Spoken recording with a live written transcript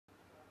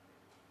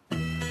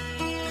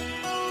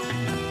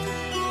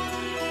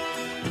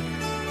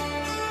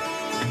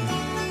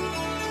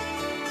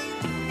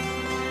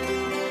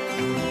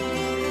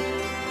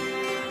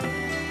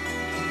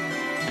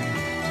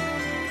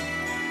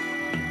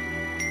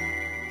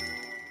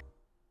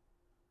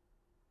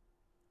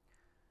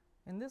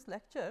this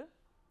lecture,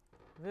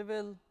 we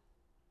will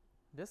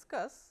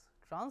discuss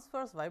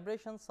transverse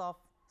vibrations of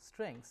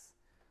strings.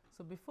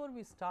 So, before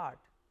we start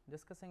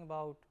discussing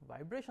about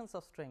vibrations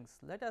of strings,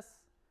 let us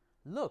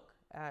look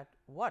at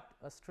what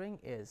a string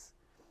is.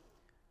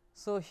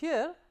 So,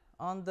 here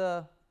on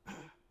the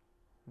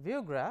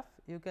view graph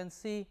you can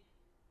see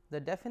the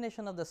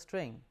definition of the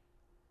string.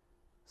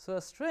 So,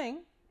 a string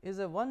is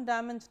a one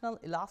dimensional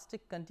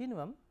elastic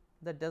continuum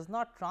that does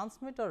not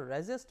transmit or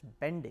resist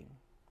bending.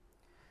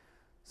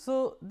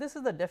 So, this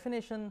is the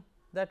definition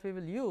that we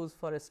will use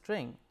for a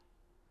string.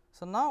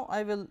 So, now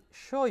I will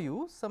show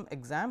you some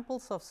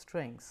examples of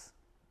strings.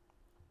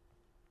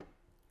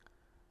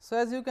 So,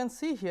 as you can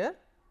see here,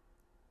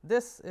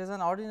 this is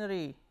an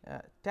ordinary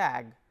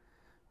tag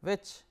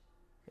which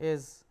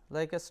is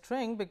like a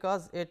string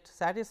because it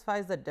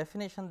satisfies the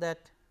definition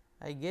that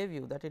I gave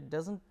you, that it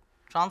does not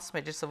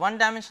transmit, it is a one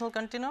dimensional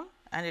continuum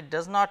and it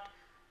does not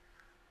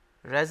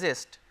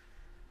resist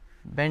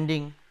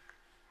bending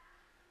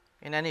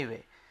in any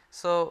way.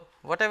 So,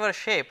 whatever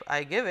shape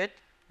I give it,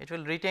 it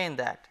will retain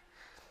that.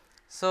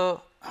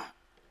 So,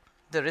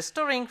 the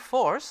restoring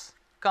force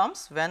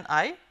comes when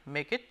I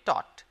make it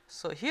taut.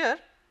 So, here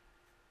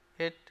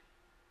it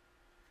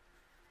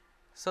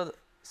so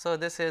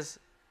this is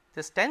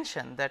this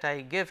tension that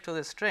I give to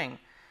the string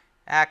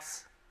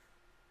acts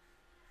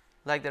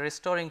like the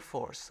restoring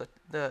force. So,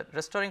 the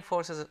restoring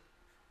force is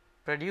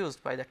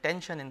produced by the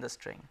tension in the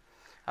string,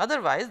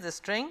 otherwise the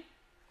string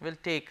will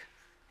take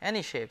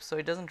any shape. So,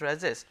 it does not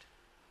resist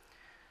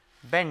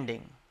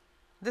bending.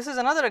 This is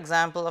another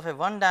example of a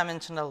one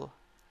dimensional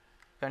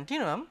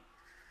continuum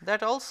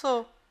that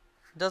also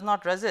does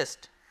not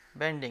resist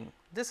bending.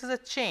 This is a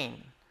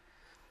chain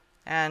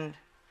and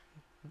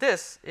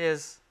this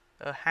is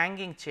a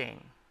hanging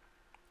chain.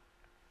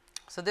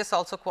 So, this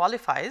also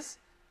qualifies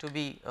to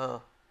be a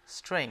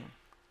string.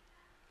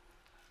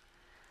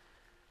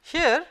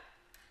 Here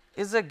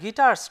is a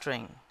guitar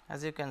string,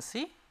 as you can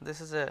see, this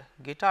is a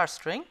guitar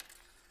string.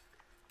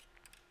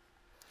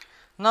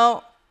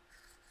 Now,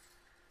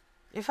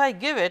 if I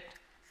give it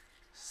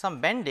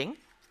some bending,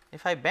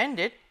 if I bend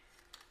it,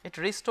 it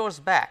restores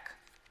back,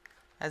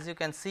 as you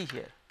can see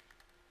here,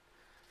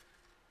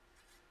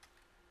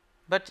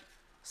 but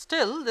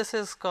still this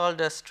is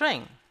called a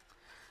string.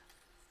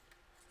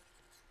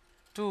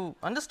 To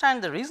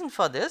understand the reason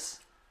for this,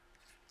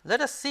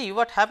 let us see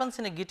what happens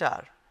in a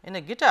guitar. In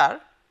a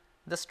guitar,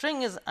 the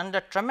string is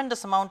under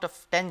tremendous amount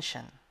of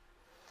tension.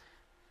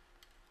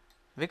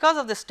 Because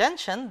of this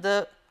tension,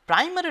 the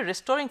primary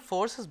restoring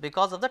force is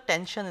because of the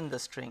tension in the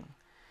string.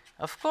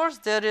 Of course,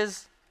 there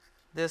is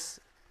this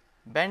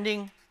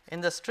bending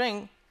in the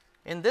string,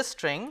 in this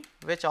string,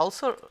 which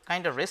also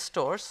kind of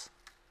restores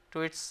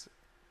to its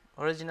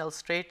original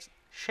straight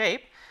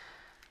shape,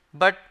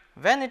 but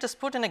when it is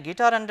put in a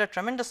guitar under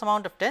tremendous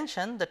amount of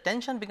tension, the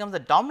tension becomes the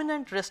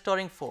dominant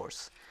restoring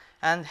force,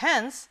 and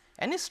hence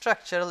any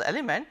structural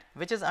element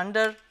which is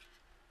under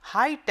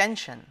high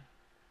tension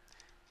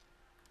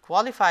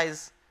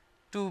qualifies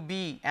to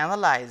be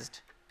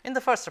analyzed in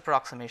the first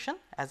approximation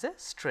as a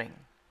string.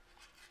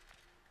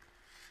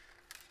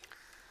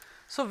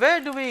 So, where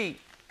do we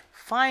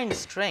find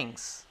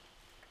strings?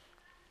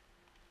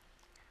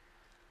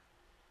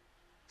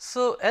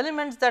 So,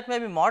 elements that may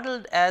be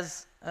modeled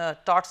as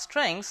taut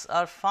strings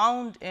are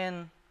found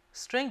in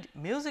stringed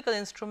musical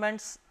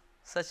instruments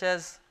such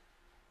as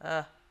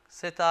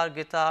sitar,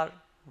 guitar,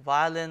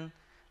 violin,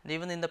 and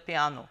even in the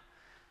piano.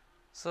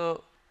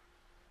 So,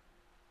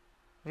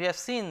 we have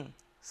seen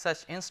such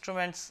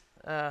instruments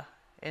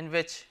in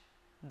which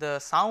the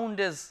sound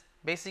is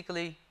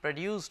basically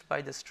produced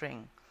by the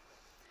string.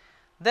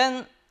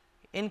 Then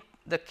in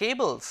the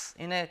cables,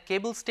 in a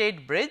cable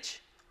stayed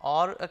bridge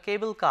or a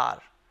cable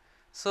car.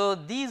 So,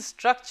 these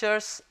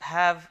structures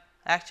have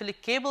actually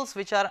cables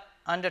which are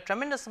under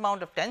tremendous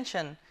amount of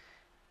tension,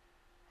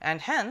 and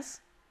hence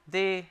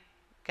they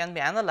can be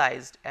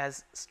analyzed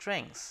as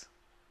strings.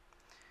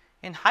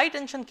 In high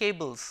tension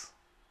cables,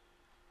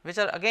 which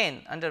are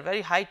again under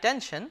very high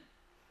tension,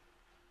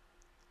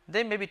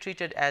 they may be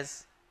treated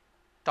as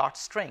taut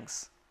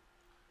strings.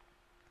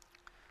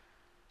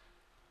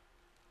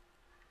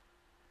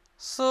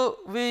 So,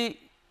 we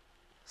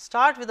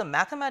start with a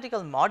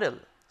mathematical model.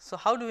 So,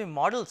 how do we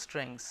model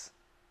strings?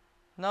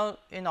 Now,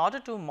 in order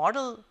to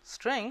model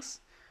strings,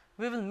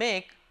 we will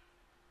make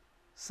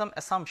some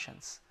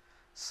assumptions.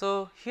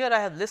 So, here I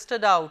have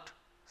listed out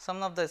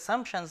some of the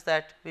assumptions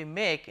that we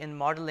make in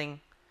modeling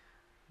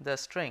the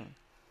string.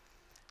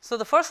 So,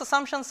 the first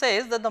assumption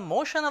says that the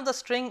motion of the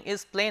string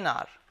is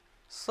planar.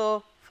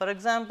 So, for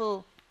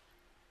example,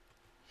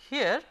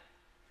 here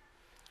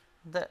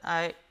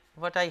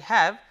what I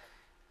have,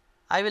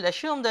 I will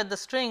assume that the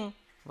string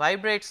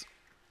vibrates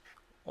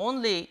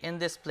only in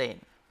this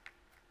plane.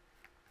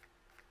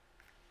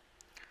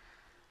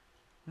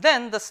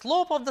 Then the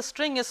slope of the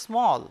string is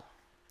small.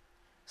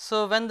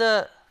 So, when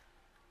the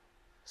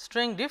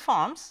string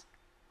deforms,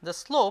 the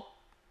slope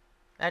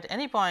at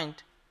any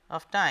point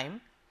of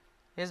time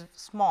is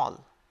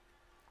small.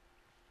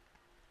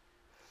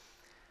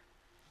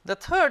 The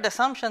third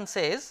assumption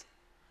says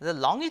the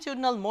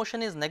longitudinal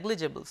motion is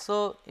negligible.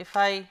 So, if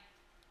I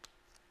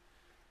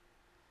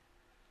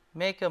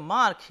make a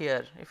mark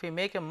here, if we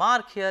make a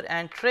mark here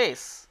and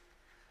trace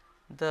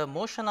the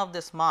motion of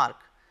this mark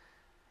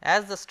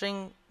as the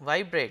string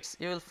vibrates,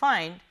 you will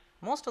find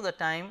most of the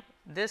time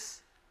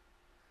this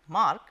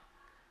mark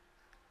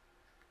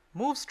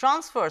moves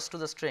transverse to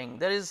the string.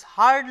 There is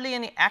hardly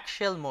any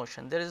axial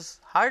motion, there is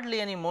hardly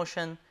any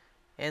motion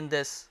in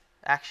this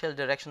axial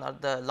direction or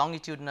the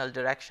longitudinal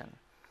direction.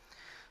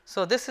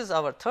 So, this is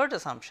our third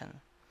assumption.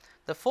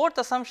 The fourth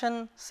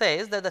assumption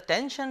says that the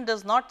tension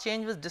does not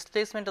change with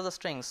displacement of the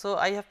string. So,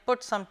 I have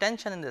put some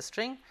tension in the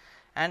string,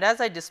 and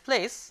as I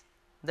displace,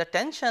 the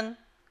tension,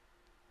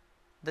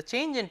 the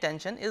change in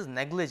tension is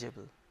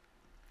negligible.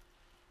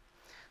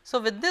 So,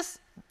 with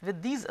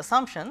these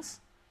assumptions,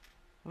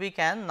 we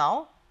can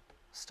now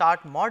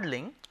start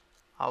modeling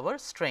our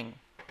string.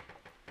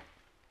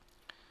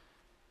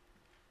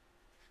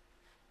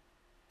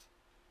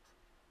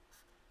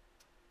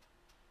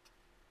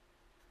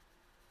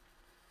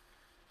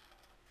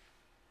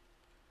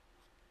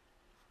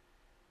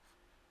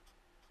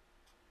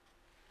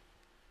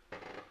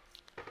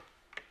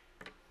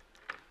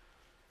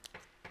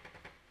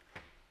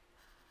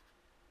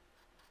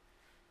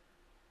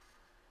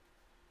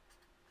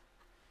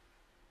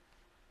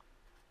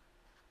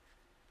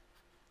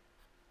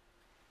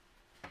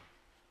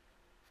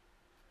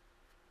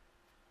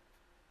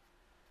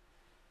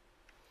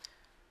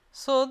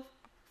 So,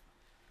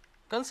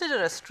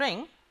 consider a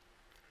string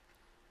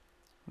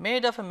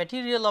made of a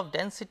material of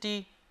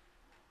density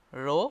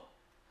rho,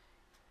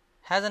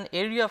 has an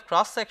area of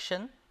cross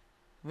section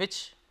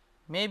which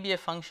may be a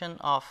function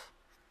of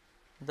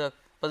the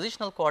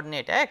positional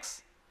coordinate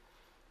x.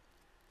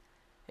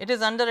 It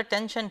is under a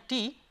tension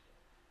T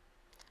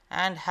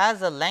and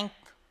has a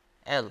length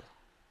L.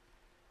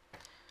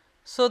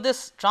 So,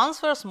 this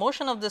transverse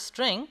motion of this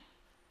string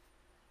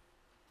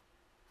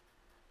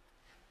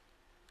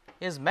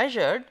is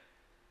measured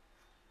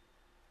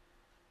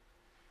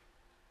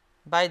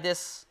by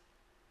this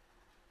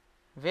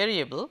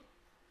variable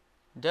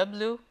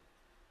w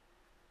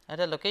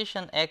at a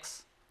location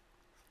x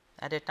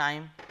at a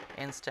time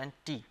instant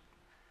t.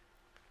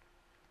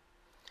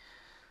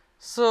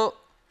 So,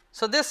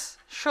 this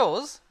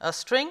shows a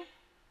string,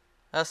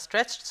 a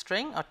stretched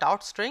string, a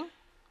taut string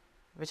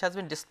which has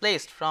been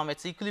displaced from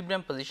its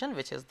equilibrium position,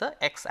 which is the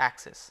x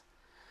axis.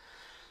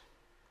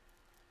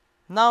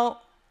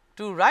 Now,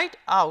 to write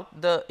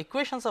out the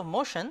equations of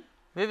motion,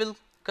 we will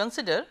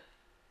consider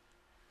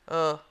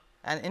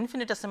an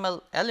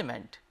infinitesimal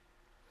element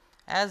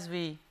as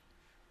we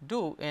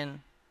do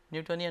in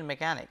Newtonian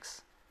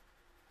mechanics.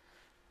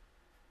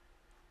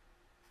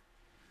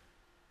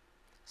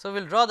 So, we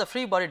will draw the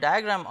free body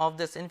diagram of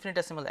this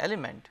infinitesimal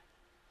element.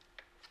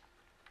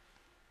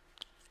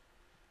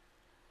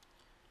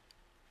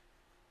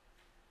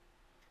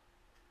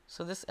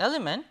 So, this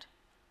element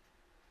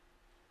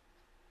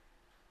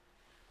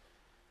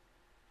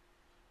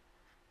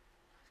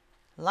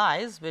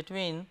lies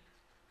between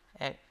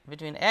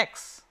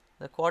x,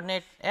 the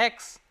coordinate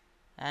x,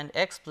 and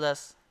x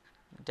plus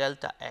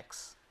delta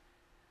x.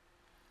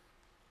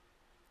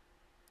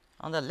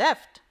 On the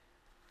left,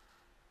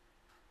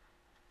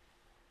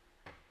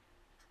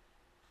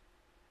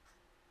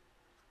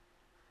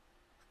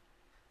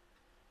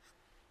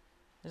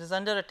 it is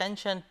under a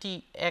tension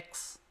T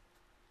x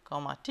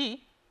comma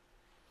t,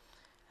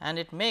 and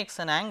it makes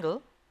an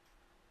angle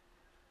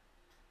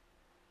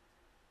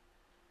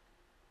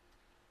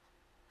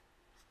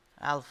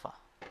alpha.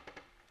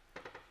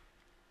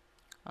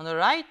 On the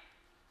right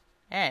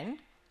end,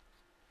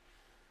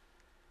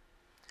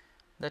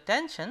 the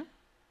tension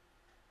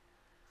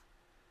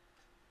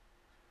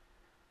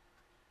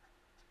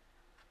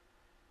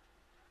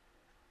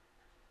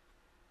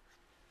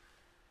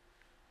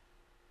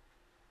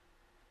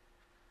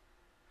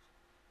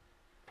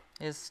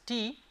is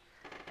T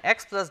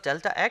x plus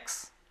delta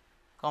x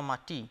comma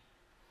t,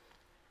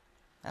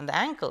 and the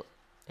angle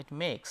it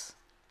makes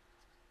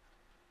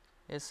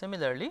is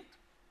similarly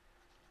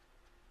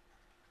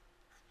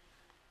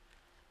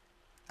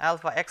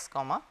alpha x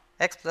comma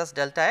x plus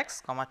delta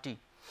x comma t.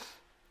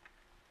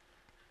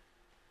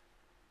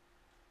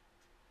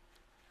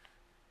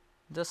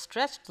 The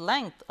stretched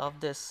length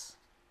of this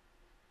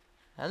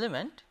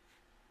element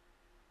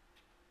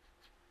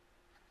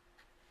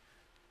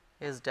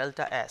is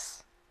delta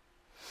s.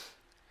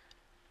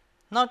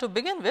 Now, to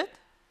begin with,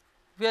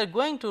 we are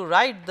going to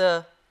write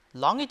the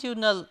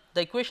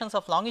equations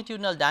of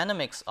longitudinal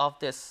dynamics of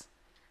this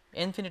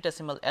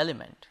infinitesimal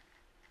element.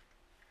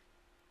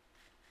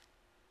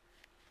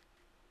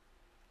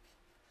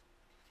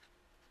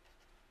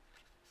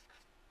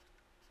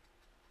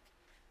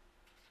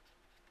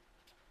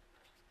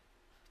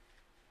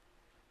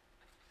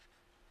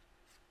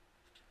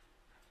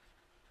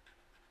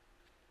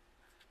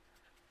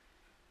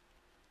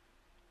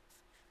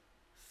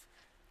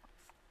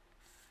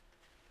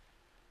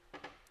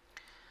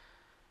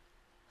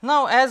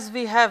 Now, as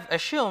we have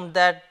assumed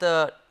that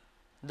the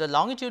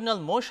longitudinal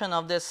motion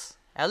of this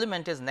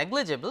element is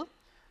negligible,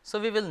 So,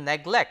 we will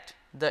neglect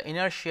the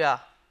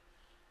inertia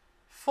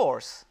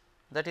force,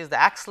 that is the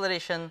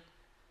acceleration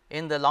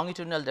in the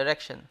longitudinal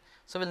direction.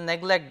 So, we will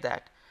neglect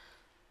that.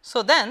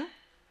 So, then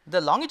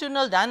the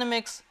longitudinal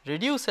dynamics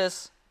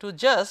reduces to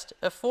just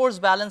a force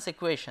balance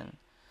equation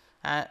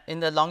in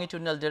the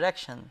longitudinal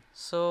direction.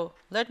 So,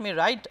 let me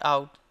write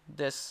out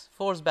this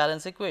force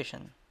balance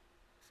equation.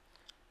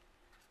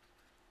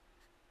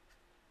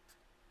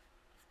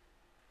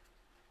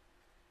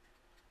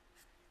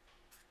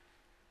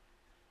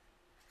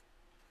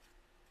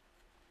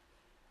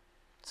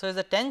 So, is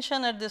the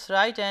tension at this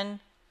right end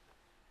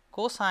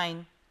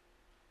cosine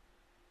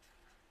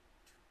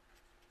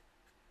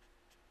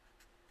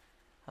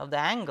of the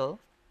angle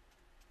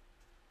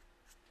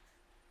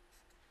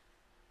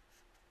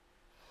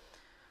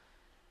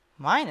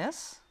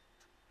minus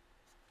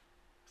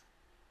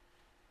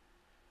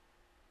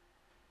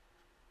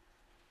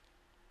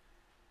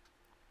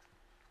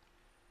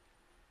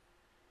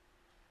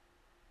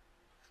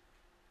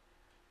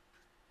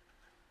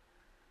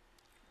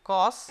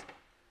cos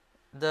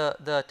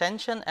the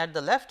tension at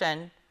the left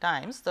end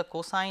times the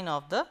cosine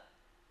of the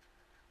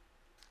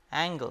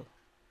angle.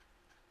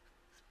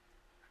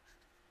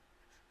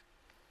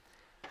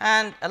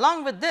 And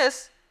along with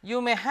this,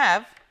 you may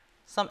have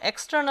some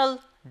external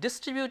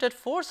distributed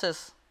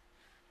forces,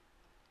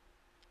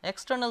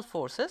 external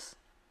forces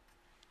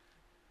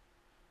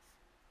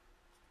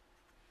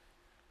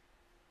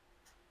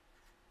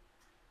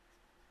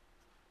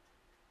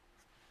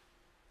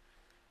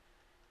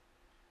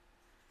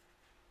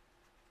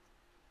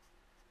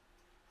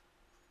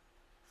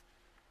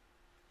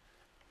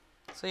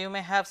So, you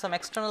may have some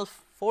external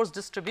force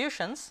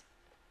distributions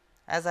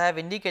as I have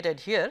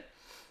indicated here.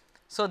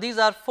 So, these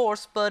are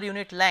force per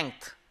unit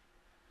length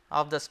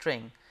of the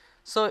string.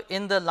 So,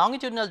 in the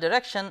longitudinal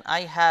direction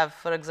I have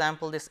for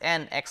example, this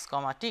n x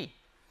comma t.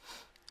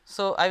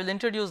 So, I will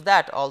introduce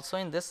that also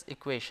in this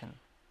equation.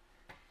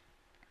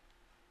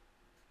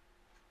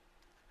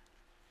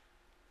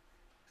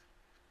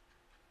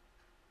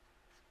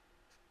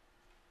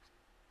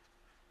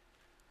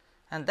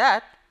 And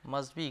that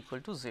must be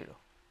equal to 0.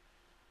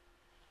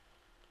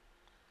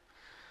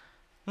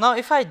 Now,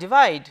 if I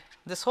divide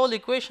this whole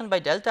equation by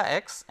delta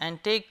x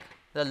and take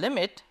the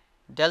limit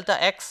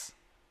delta x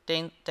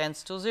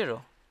tends to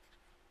 0.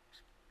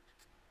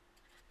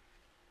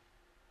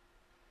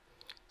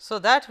 So,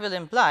 that will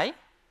imply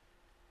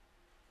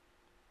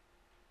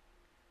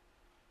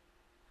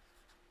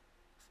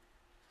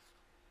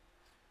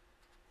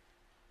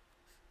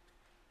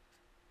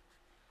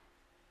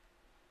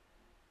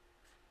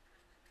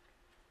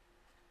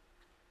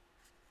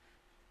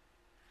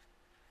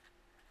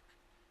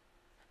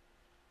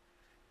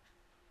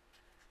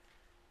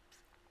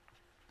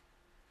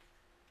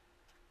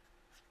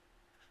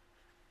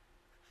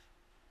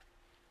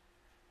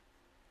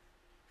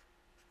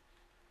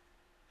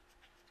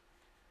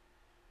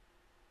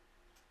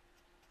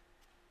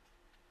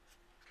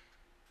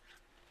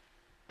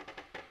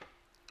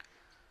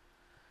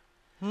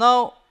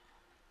now,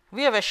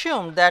 we have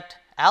assumed that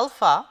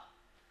alpha,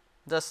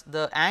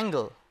 the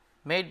angle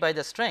made by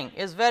the string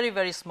is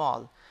very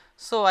small.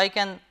 So, I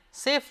can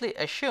safely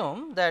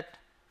assume that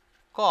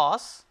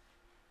cos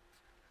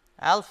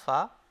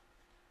alpha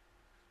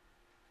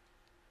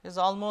is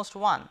almost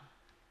 1.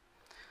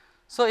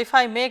 So, if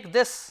I make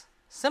this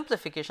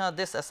simplification or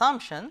this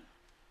assumption,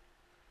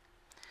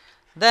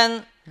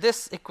 then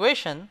this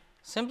equation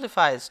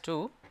simplifies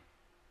to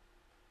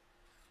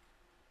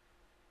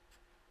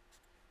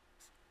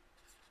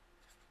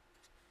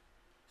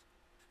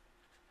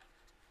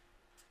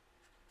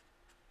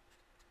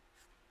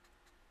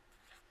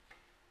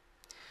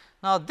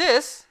now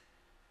this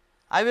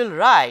I will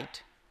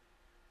write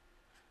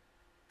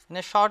in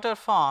a shorter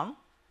form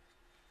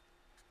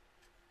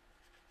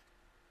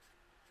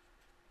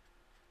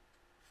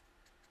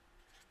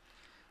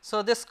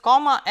So, this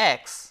comma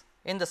x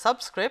in the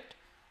subscript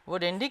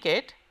would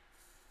indicate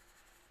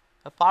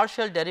a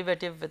partial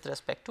derivative with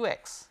respect to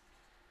x,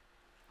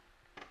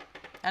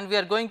 and we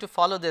are going to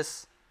follow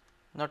this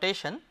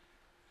notation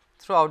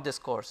throughout this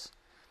course.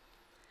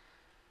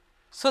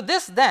 So,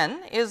 this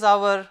then is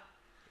our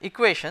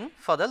equation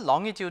for the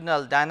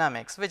longitudinal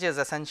dynamics, which is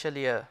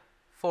essentially a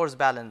force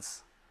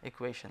balance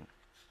equation.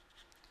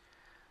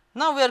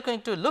 Now, we are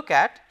going to look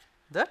at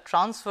the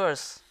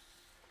transverse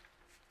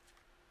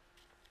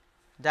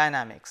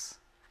dynamics.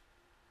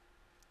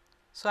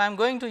 So, I am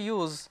going to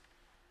use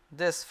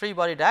this free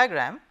body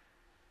diagram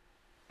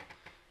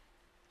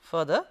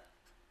for the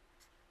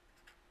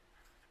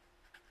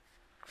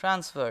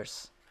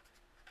transverse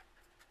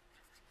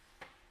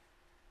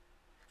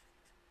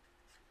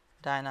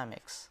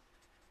dynamics.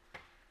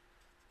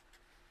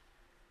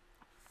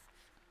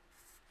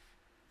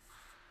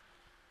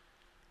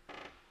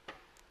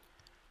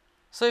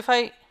 So, if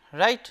I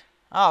write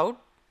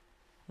out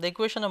the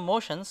equation of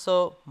motion,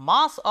 so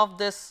mass of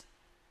this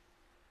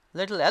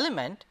little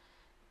element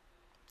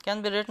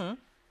can be written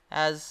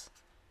as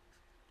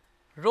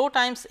rho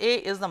times A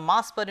is the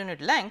mass per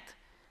unit length,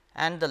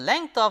 and the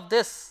length of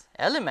this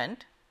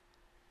element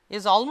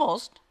is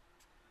almost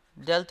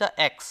delta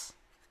x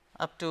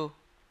up to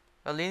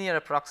a linear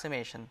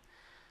approximation.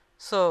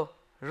 So,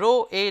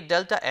 rho a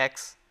delta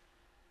x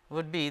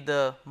would be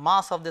the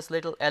mass of this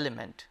little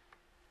element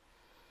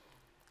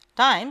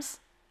times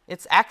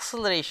its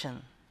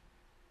acceleration.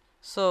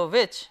 So,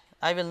 which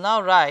I will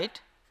now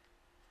write,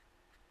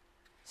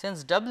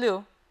 since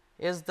w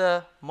is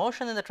the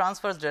motion in the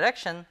transverse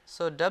direction.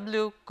 So,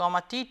 w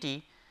comma t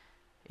t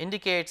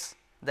indicates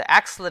the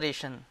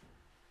acceleration,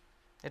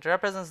 it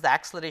represents the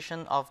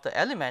acceleration of the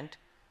element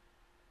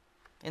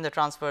in the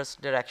transverse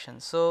direction.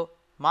 So,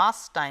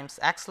 mass times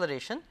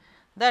acceleration,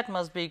 that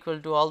must be equal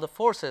to all the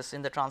forces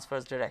in the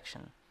transverse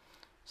direction.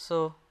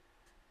 So,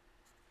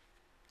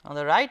 on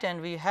the right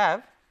hand we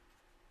have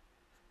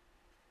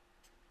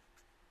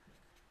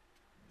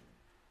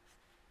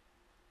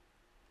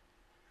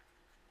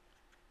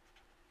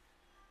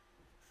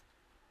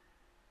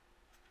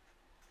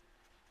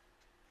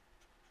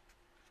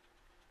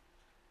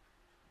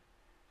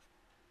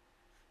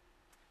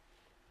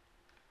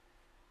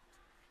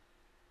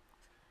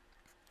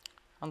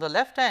on the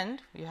left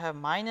hand we have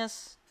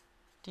minus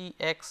T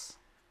x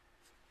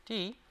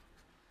t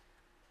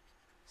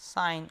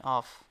sine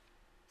of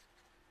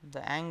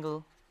the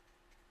angle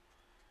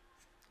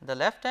the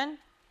left hand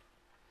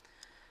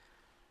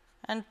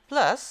and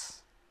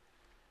plus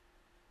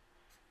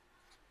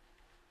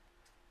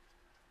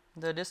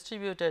the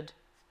distributed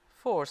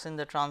force in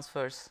the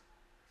transverse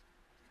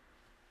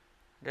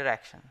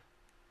direction.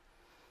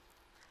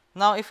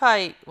 Now, if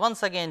I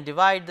once again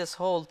divide this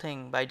whole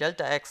thing by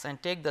delta x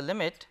and take the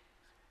limit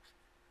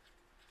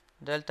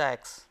delta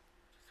x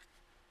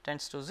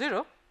tends to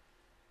 0,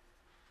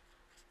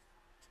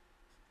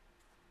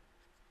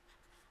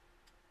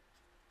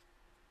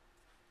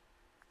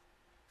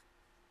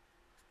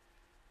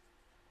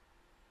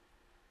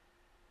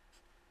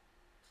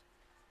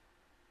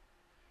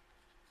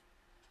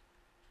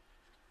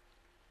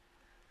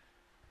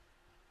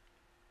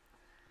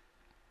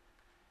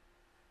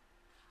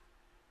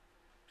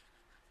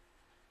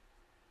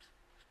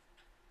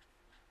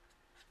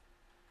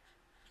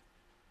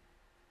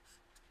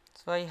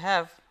 so I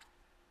have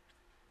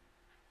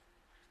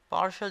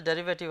partial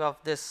derivative of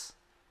this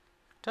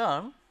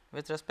term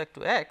with respect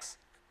to x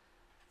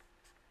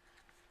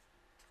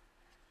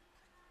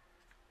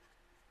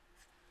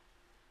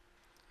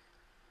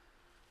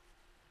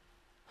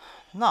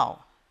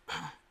now.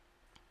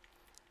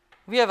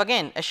 We have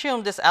again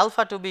assumed this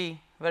alpha to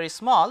be very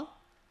small.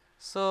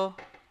 So,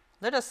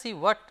 let us see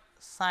what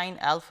sine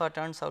alpha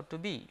turns out to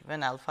be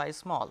when alpha is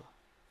small.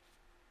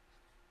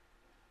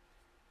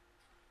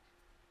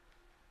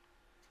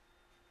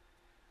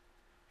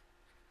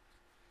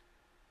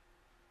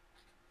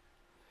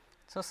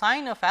 So,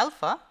 sine of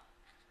alpha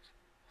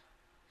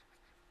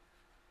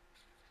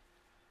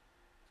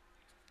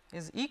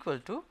is equal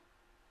to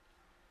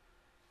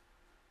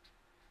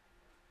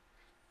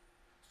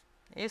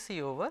AC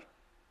over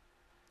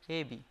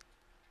AB,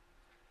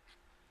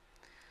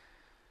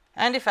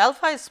 and if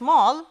alpha is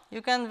small,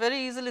 you can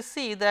very easily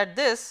see that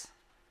this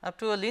up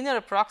to a linear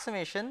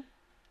approximation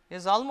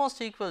is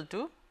almost equal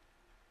to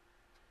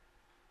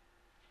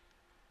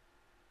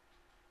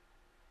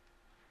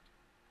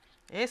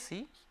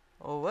AC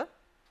over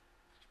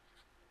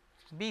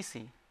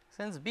BC,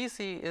 since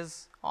BC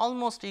is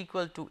almost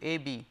equal to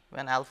AB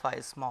when alpha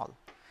is small,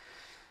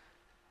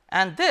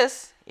 and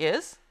this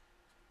is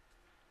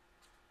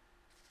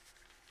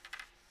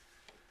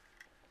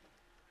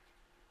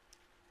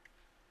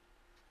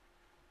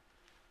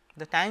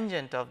the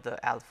tangent of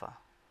the alpha,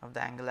 of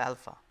the angle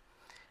alpha,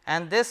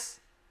 and this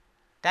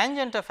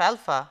tangent of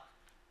alpha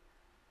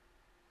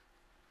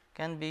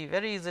can be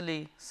very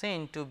easily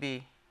seen to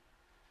be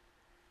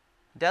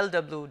del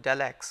w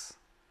del x.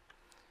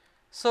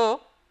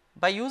 So,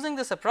 by using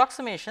this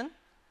approximation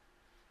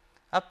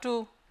up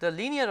to the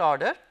linear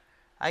order,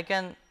 I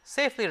can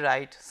safely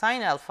write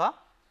sine alpha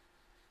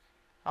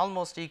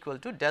almost equal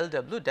to del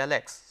w del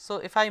x. So,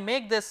 if I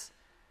make this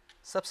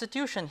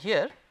substitution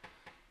here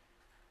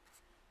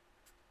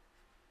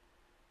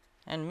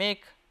and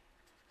make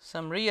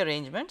some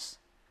rearrangements,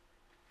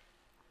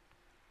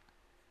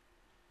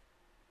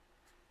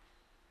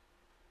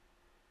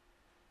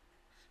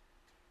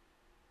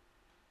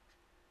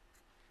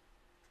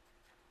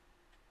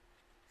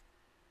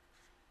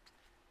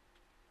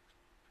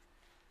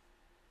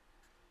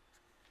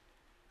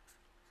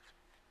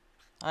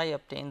 I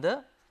obtain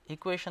the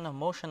equation of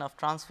motion of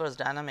transverse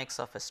dynamics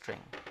of a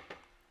string.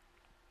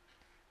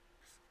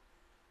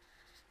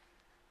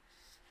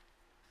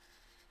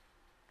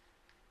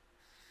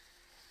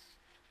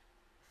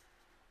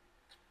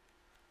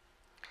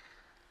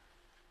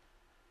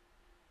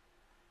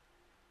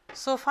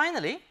 So,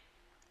 finally,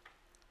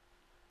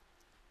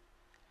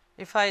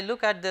 if I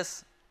look at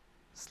this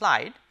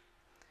slide,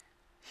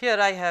 here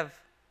I have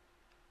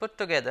put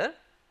together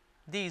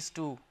these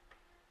two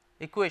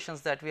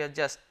equations that we have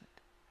just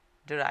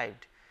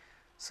derived.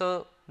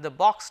 So, the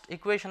boxed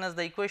equation is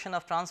the equation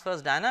of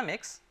transverse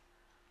dynamics,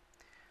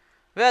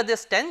 where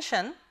this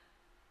tension,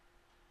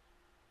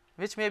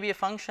 which may be a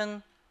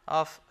function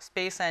of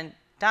space and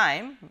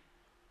time,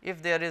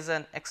 if there is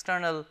an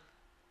external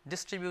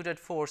distributed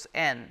force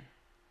N.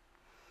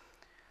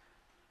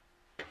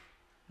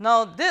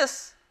 Now,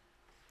 this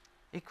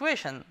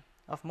equation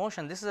of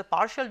motion, this is a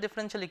partial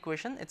differential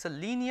equation, it is a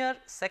linear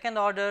second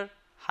order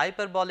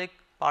hyperbolic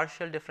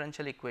partial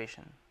differential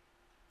equation.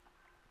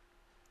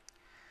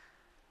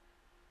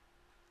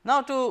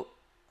 Now, to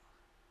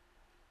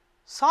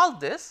solve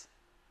this,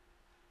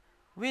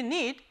 we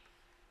need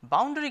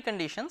boundary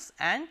conditions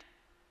and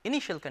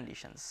initial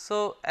conditions.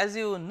 So, as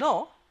you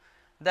know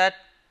that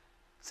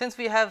since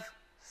we have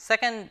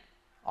second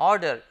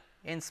order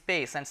in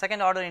space and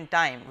second order in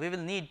time, we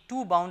will need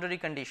two boundary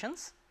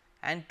conditions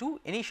and two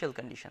initial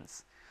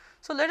conditions.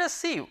 So, let us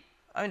see,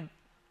 I mean,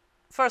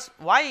 first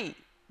why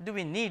do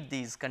we need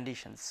these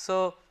conditions?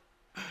 So,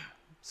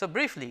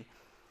 briefly,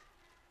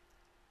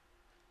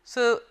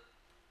 so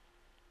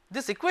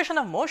this equation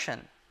of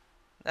motion,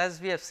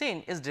 as we have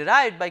seen, is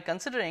derived by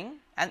considering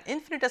an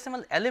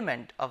infinitesimal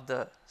element of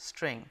the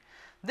string.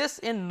 This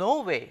in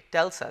no way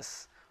tells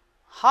us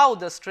how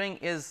the string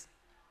is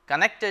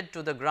connected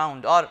to the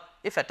ground, or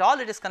if at all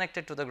it is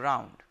connected to the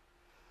ground.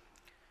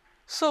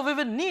 So, we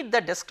will need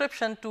the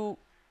description to,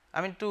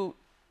 I mean, to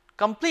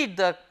complete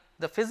the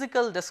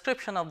physical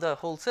description of the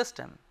whole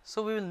system.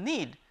 So, we will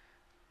need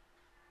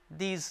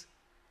these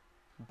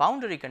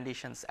boundary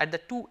conditions at the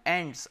two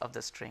ends of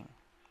the string.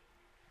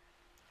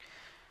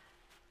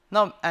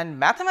 Now, and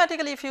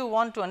mathematically, if you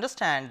want to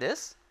understand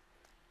this,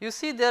 you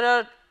see there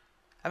are,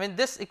 I mean,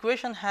 this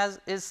equation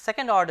is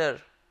second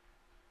order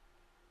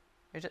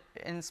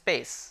in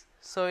space.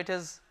 So, it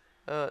is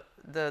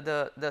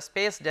the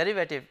space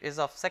derivative is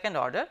of second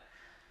order.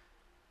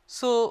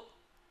 So,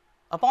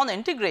 upon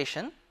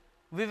integration,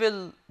 we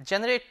will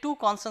generate two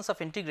constants of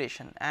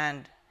integration,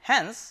 and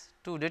hence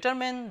to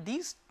determine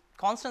these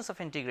constants of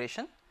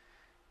integration,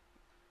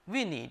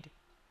 we need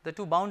the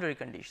two boundary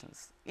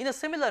conditions. In a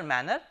similar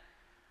manner,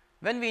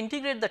 when we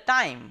integrate the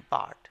time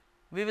part,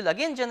 we will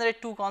again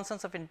generate two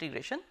constants of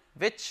integration,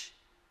 which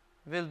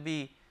will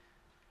be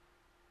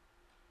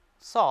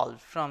solved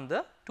from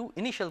the two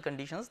initial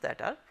conditions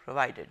that are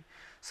provided.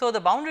 So, the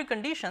boundary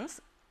conditions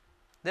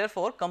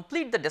therefore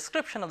complete the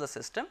description of the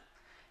system,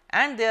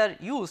 and they are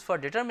used for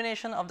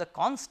determination of the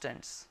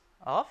constants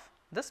of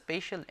the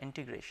spatial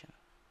integration.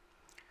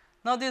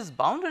 Now, these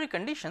boundary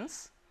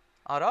conditions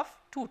are of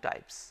two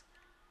types.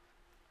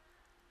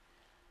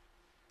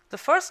 The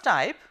first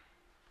type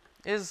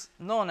is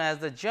known as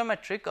the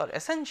geometric or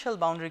essential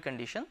boundary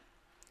condition.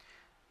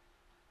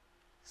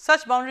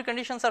 Such boundary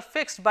conditions are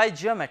fixed by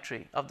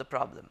geometry of the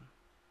problem.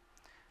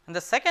 And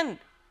the second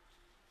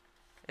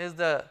is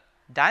the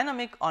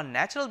dynamic or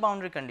natural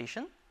boundary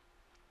condition,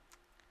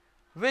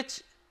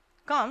 which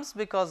comes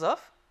because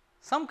of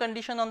some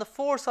condition on the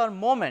force or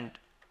moment.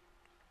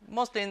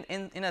 Mostly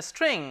in a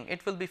string,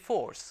 it will be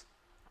force.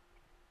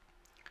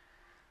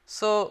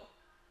 So,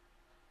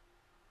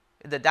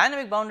 the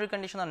dynamic boundary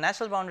condition or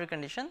natural boundary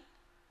condition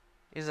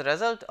is a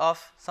result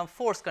of some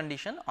force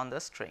condition on the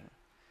string.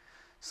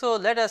 So,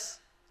 let us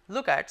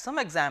look at some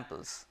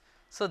examples.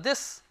 So,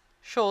 this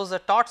shows a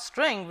taut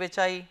string which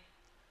I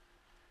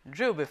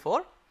drew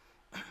before.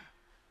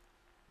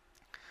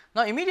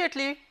 Now,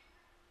 immediately,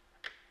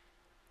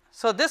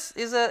 so this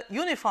is a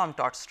uniform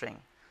taut string.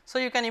 So,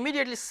 you can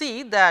immediately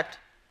see that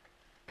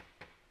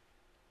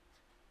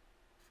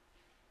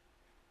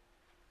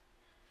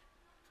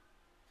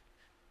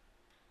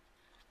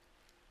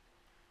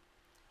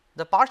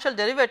the partial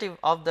derivative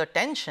of the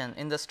tension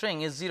in the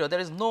string is 0. There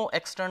is no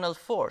external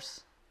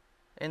force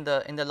in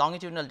the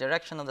longitudinal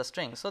direction of the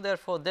string. So,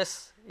 therefore,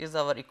 this is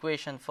our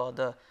equation for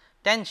the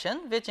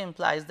tension, which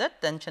implies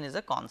that tension is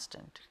a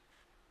constant.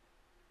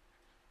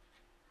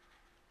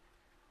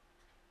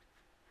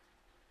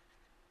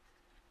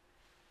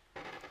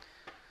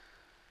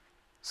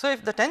 So,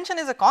 if the tension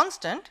is a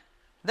constant,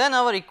 then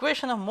our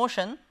equation of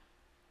motion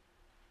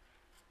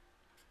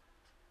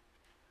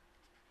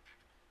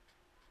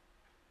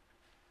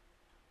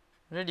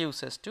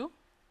reduces to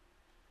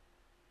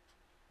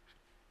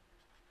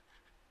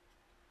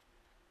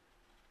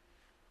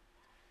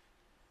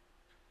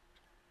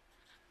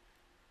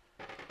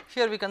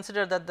here we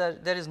consider that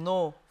there is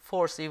no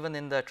force even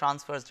in the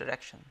transverse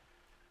direction.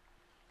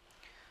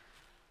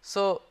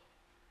 So,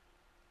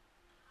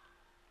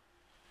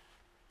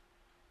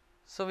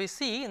 we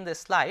see in this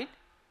slide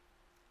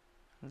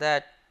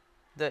that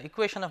the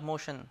equation of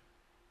motion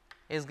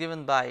is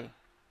given by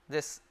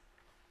this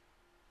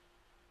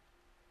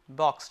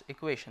boxed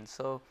equation.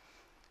 So,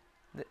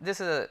 this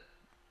is a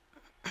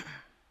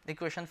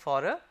equation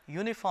for a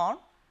uniform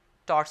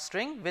taut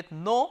string with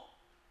no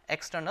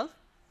external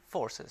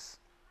forces.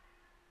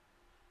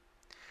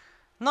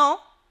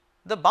 Now,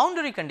 the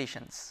boundary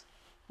conditions.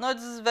 Now,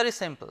 this is very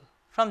simple.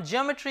 From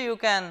geometry, you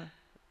can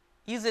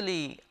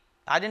easily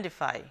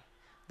identify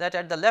that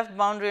at the left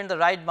boundary and the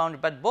right boundary,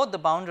 but both the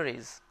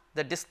boundaries,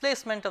 the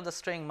displacement of the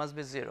string must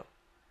be 0.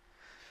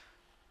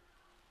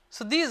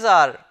 So, these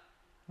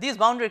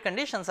boundary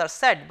conditions are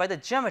set by the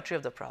geometry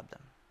of the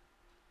problem.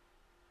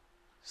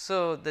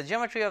 So, the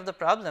geometry of the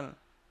problem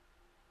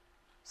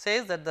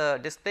says that the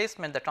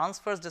displacement, the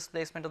transverse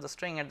displacement of the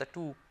string at the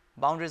two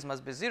boundaries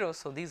must be 0.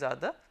 So, these are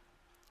the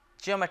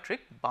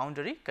geometric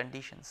boundary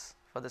conditions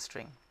for the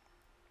string.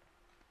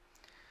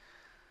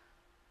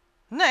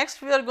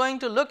 Next, we are going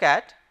to look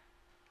at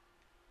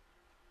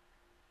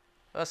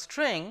a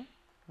string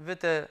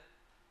with a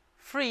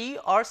free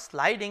or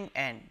sliding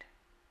end.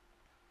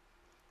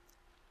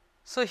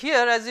 So,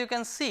 here as you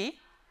can see,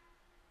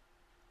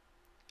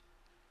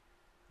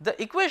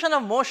 the equation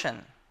of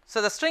motion.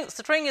 So, the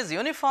string is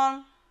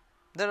uniform,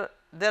 there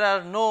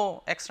are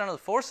no external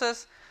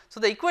forces. So,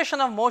 the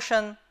equation of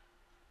motion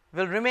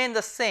will remain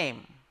the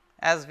same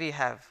as we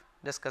have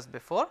discussed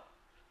before,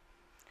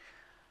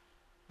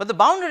 but the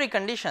boundary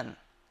condition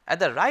at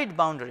the right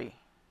boundary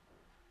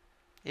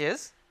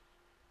is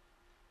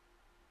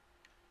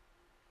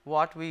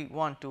what we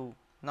want to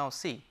now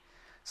see.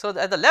 So,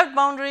 at the left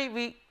boundary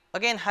we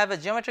again have a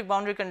geometric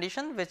boundary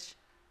condition, which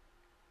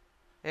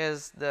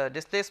is the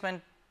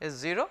displacement is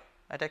 0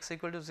 at x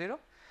equal to 0.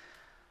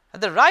 At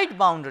the right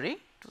boundary,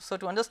 so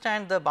to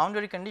understand the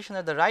boundary condition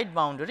at the right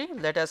boundary,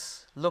 let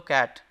us look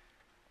at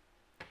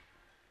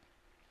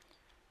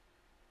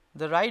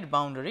the right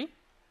boundary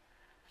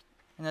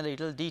in a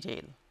little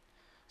detail.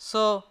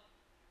 So,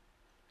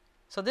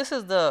 this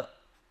is a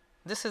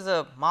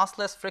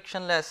massless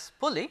frictionless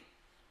pulley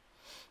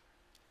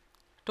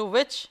to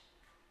which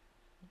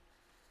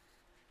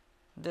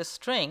this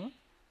string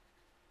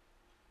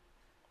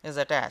is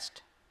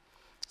attached.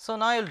 So,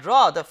 now I will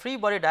draw the free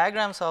body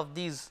diagrams of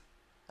this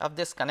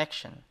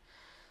connection.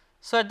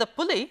 So, at the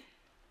pulley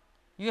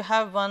you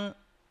have one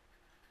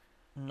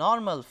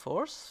normal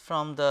force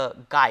from the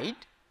guide,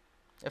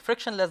 a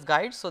frictionless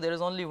guide. So, there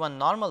is only one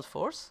normal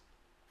force,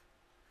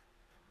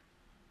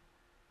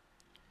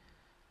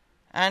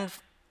 and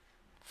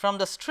from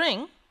the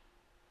string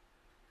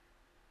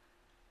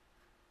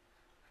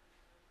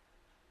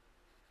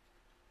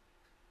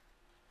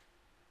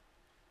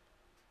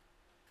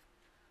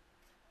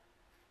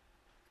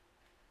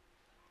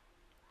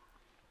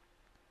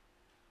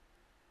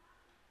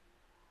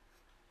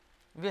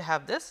we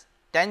have this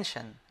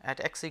tension at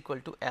x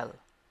equal to L.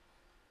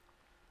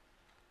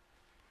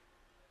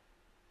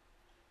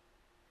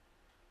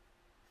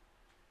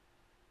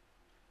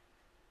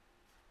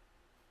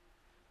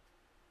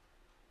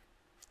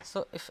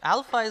 So, if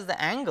alpha is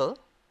the angle,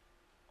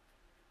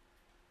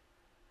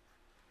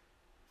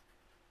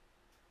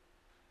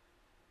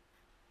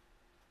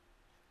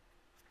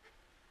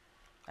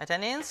 at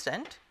any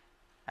instant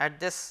at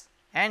this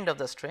end of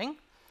the string,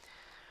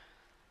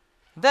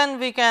 then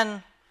we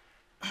can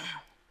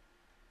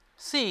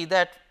see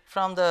that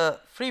from the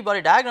free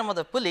body diagram of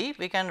the pulley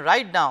we can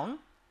write down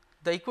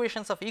the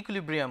equations of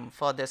equilibrium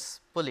for this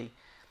pulley.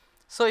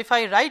 So, if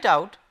I write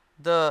out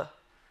the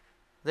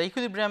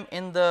equilibrium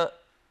in the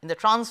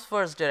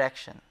transverse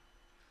direction,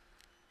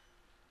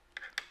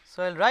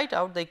 so I will write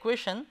out the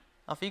equation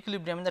of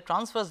equilibrium in the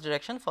transverse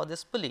direction for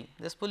this pulley.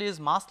 This pulley is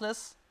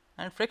massless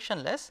and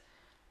frictionless.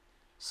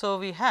 So,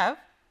 we have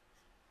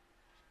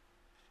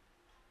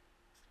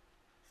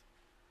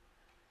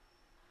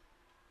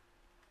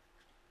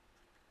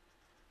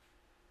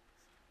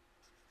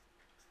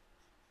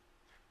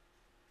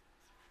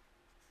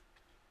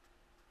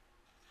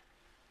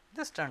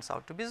this turns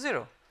out to be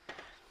 0.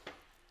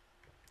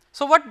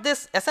 So, what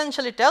this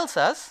essentially tells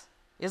us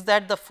is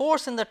that the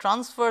force in the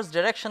transverse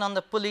direction on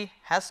the pulley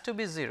has to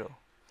be 0.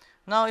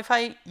 Now, if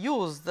I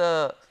use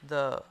the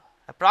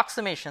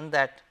approximation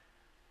that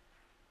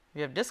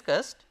we have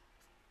discussed,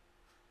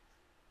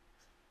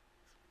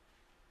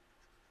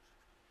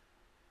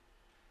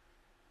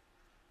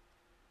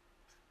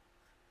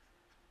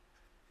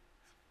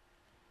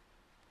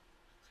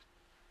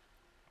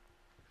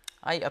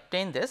 I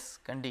obtain this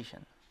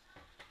condition.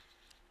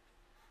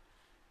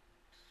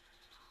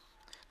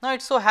 Now,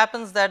 it so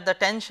happens that the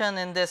tension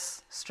in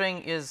this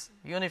string is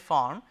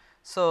uniform.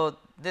 So,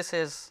 this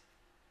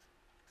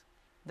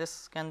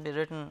can be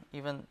written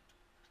even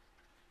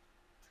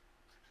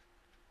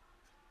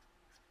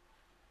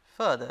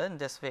further in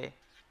this way.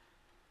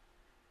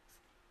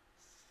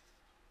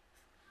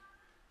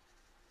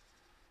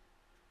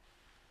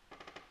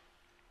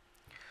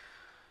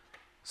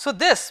 So,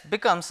 this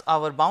becomes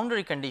our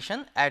boundary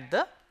condition at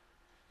the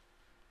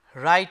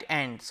right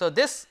end. So,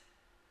 this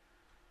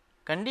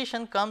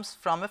condition comes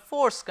from a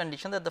force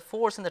condition, that the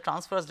force in the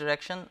transverse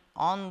direction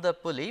on the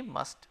pulley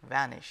must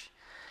vanish.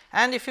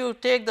 And if you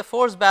take the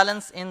force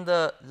balance in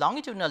the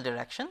longitudinal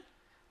direction,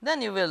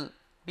 then you will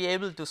be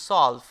able to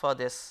solve for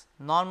this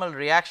normal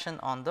reaction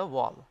on the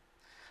wall.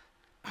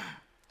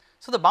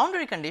 So, the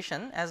boundary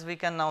condition, as we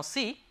can now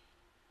see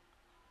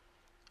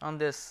on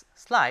this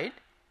slide,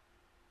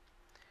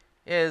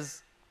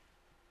 is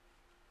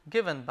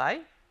given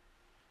by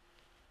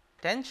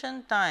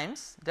tension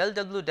times del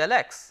W del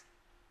x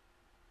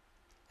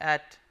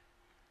at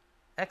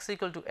x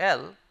equal to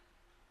L,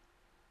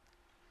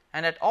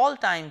 and at all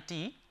time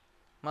t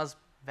must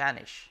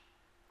vanish.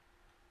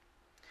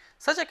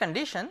 Such a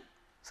condition,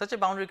 such a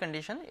boundary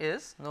condition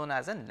is known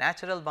as a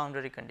natural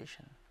boundary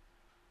condition.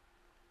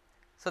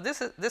 So,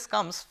 this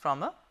comes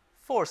from a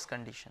force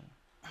condition.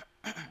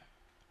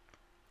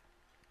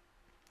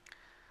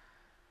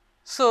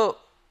 So,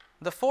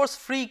 the force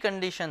free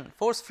condition,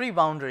 force free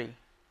boundary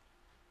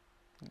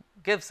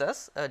gives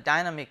us a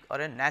dynamic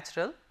or a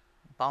natural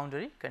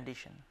boundary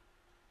condition.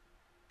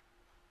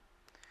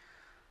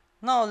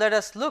 Now, let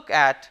us look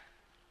at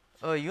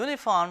a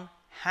uniform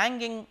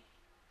hanging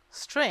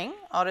string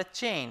or a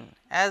chain.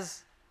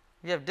 As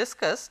we have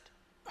discussed,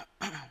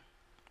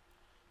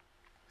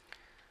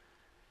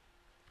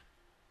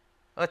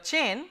 a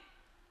chain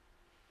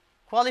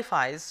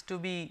qualifies to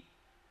be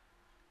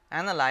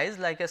analyzed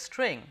like a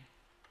string.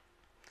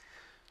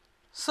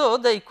 So,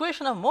 the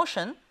equation of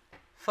motion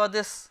for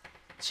this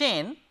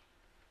chain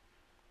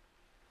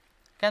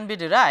can be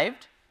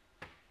derived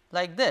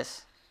like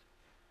this.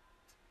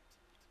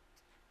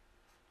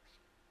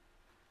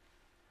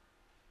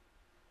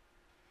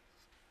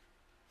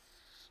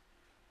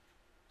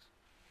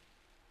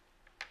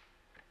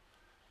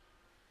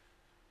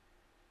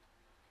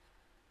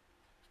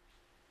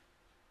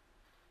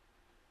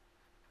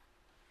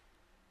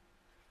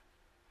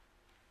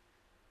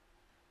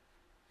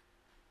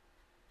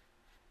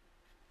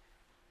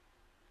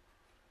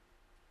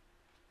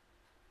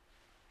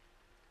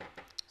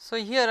 So,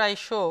 here I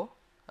show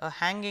a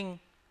hanging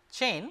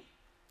chain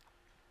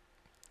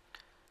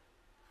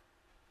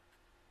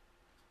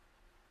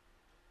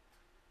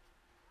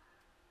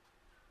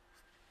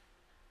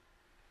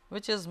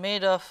which is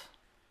made of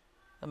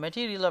a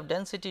material of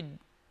density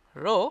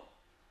rho.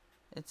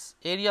 Its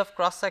area of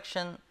cross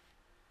section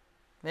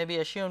may be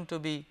assumed to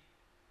be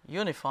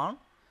uniform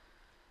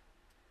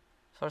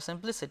for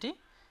simplicity,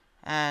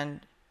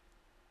 and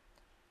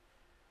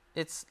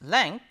its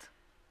length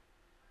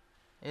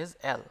is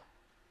L.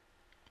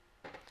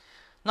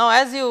 Now,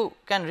 as you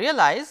can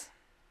realize,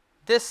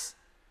 this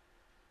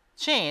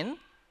chain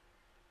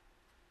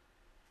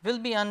will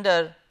be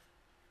under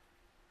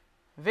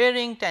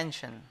varying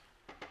tension.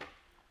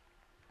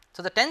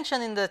 So, the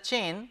tension in the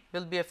chain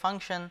will be a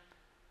function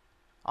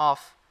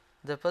of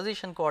the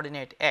position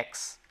coordinate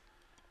x.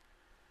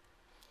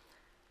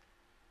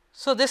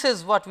 So, this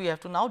is what we have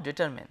to now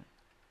determine.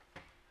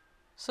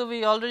 So,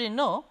 we already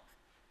know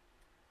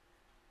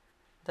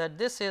that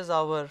this is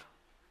our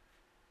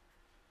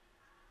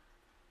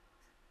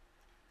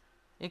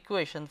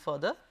equation for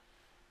the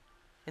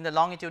in the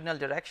longitudinal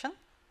direction,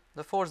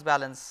 the force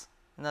balance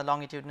in the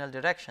longitudinal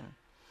direction.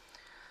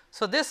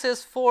 So, this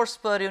is force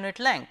per unit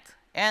length,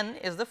 N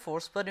is the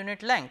force per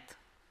unit length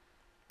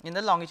in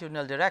the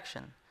longitudinal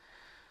direction.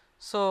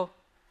 So,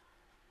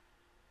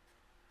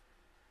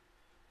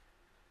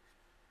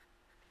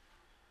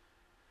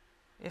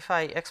 if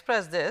I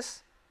express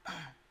this,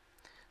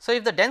 so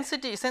if the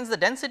density, since the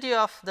density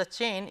of the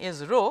chain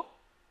is rho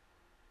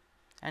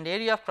and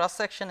area of cross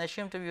section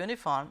assumed to be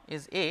uniform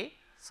is A.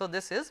 So,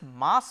 this is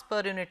mass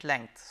per unit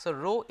length. So,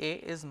 rho A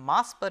is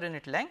mass per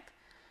unit length,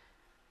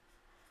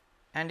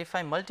 and if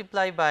I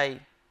multiply by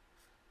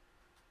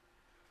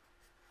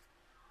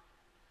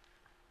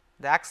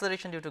the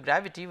acceleration due to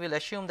gravity, we will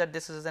assume that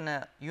this is in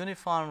a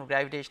uniform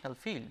gravitational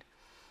field.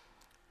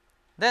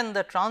 Then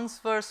the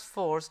transverse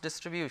force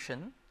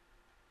distribution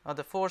or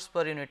the force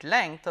per unit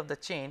length of the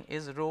chain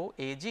is rho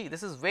a g.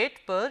 This is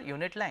weight per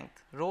unit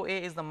length. Rho a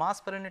is the mass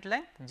per unit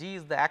length, g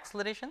is the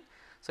acceleration.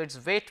 So, it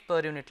is weight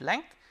per unit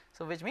length.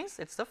 So, which means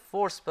it is the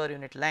force per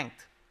unit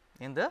length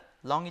in the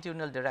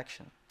longitudinal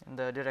direction, in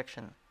the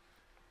direction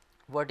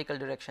vertical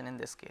direction in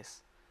this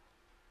case.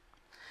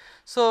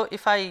 So,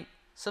 if I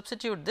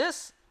substitute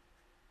this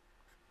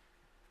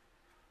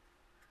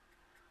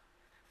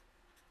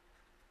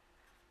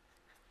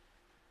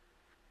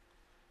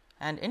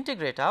and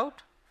integrate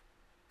out,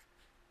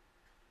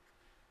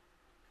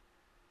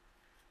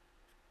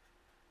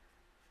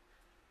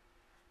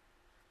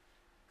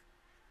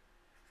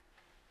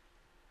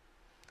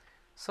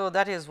 so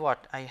that is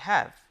what I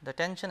have, the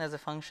tension as a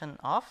function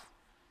of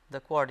the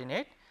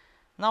coordinate.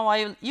 Now,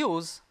 I will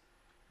use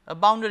a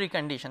boundary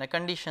condition, a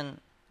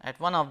condition at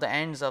one of the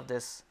ends of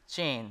this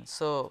chain.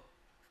 So,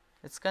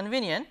 it is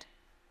convenient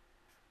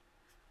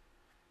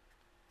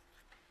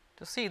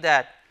to see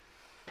that,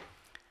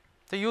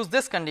 to use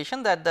this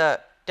condition, that the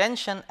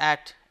tension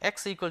at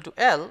x equal to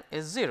L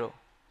is 0.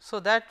 So,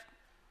 that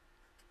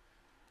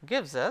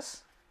gives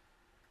us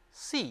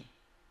C,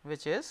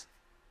 which is,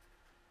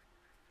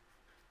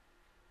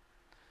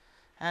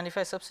 and if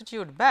I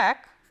substitute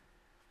back,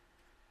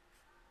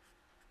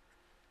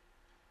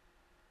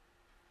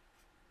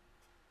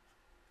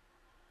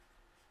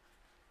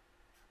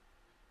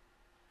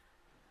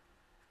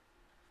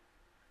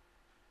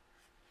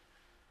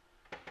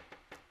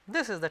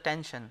 this is the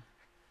tension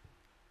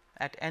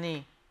at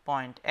any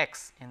point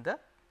x in the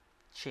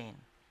chain.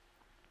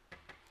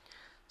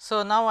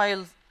 So, now I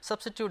will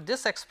substitute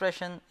this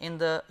expression in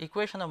the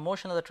equation of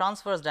motion of the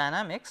transverse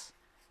dynamics,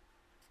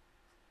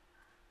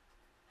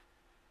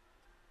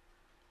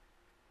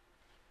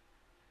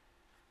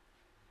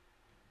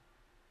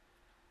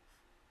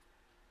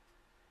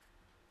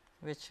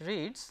 which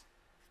reads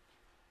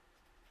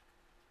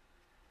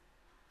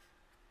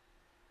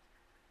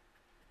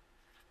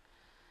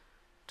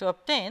to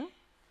obtain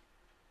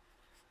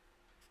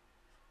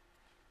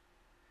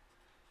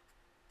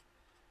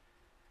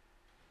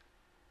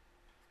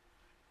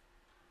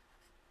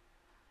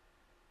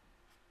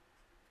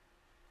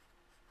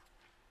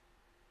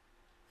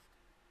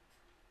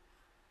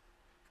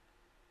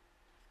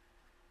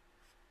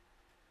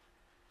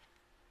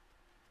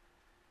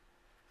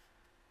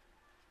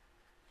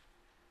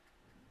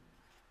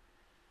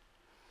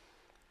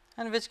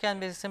and which can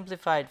be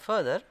simplified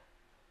further.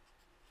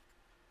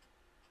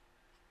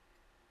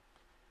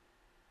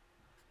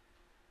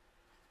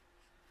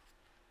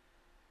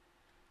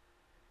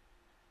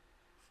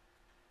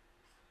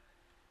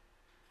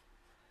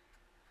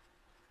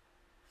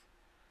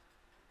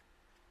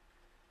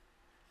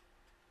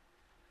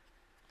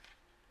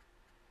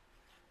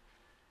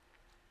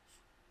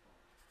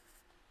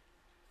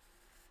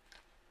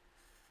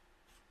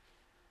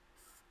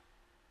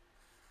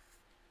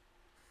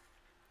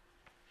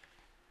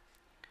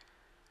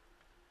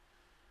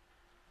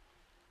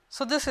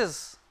 So, this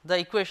is the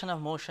equation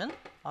of motion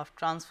of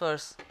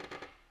transverse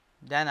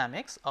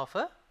dynamics of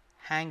a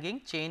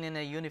hanging chain in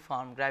a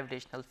uniform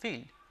gravitational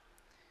field.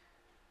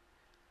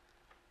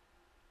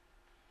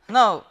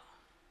 Now,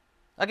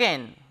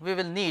 again we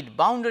will need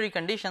boundary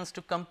conditions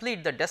to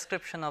complete the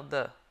description of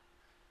the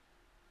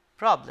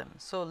problem.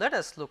 So, let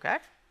us look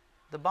at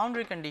the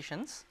boundary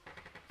conditions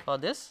for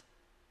this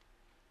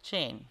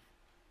chain.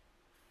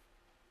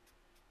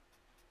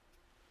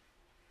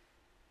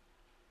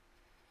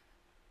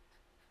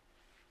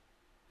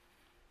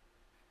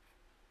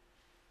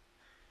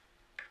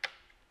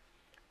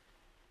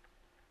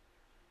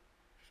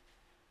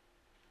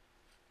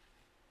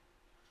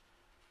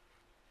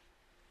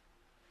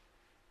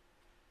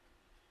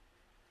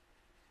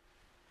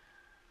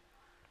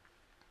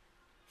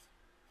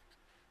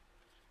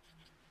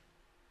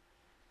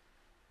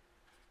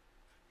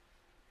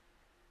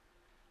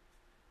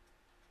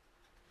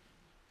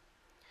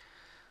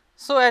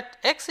 So, at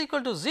x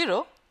equal to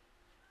 0,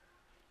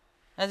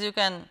 as you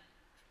can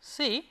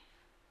see,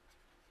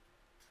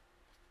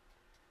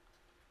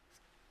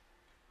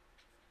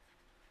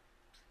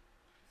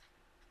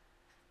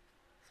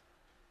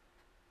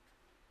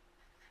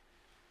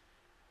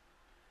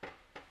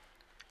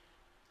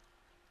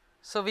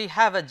 so we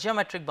have a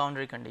geometric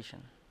boundary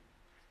condition.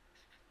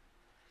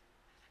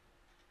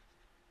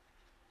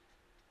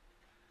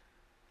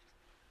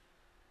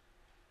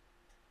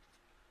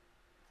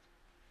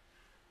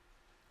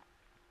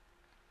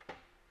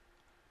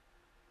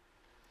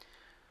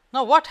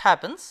 Now, what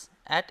happens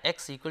at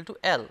x equal to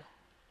L?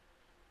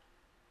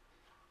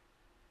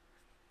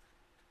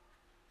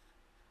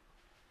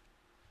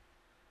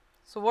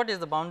 So, what is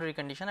the boundary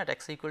condition at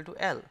x equal to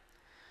L?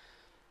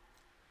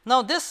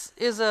 Now, this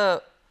is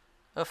a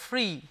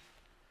free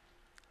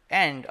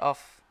end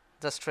of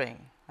the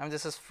string, and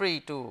this is free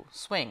to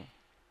swing.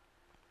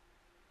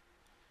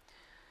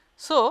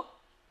 So,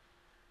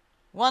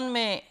 one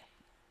may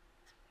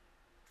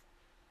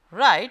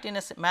write in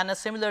a manner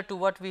similar to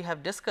what we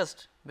have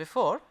discussed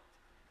before.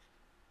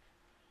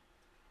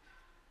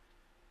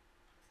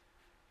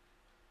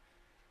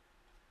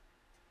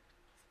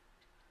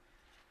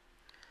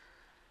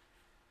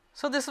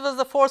 So, this was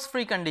the force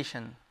free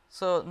condition.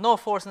 So, no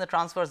force in the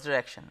transverse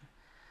direction,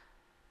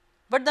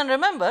 but then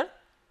remember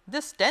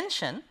this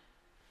tension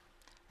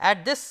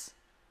at this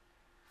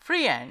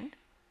free end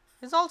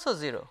is also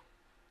 0.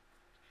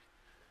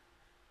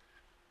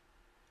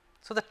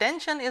 So, the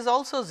tension is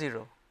also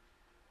 0.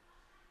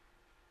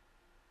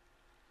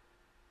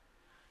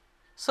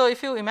 So,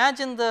 if you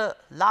imagine the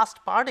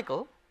last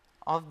particle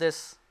of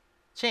this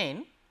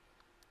chain,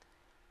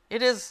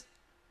 it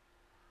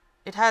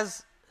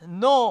has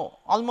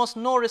almost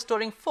no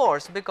restoring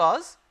force,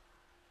 because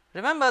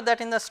remember that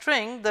in the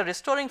string the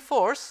restoring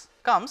force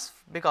comes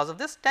because of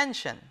this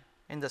tension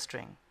in the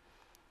string.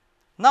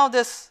 Now,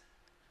 this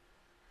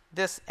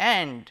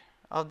end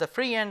of the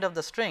free end of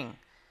the string,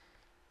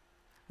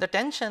 the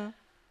tension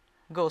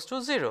goes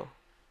to 0.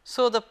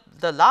 So,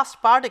 the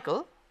last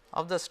particle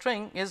of the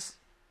string is,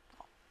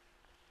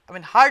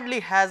 hardly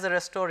has a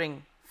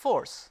restoring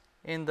force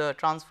in the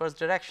transverse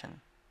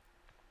direction.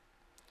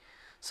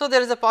 So,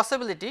 there is a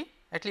possibility,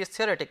 at least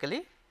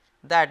theoretically,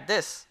 that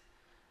this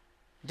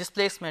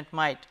displacement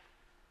might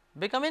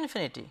become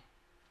infinity,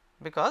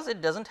 because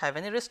it does not have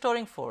any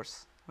restoring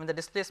force. The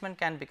displacement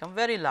can become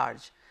very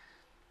large,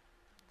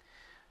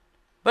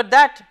 but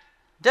that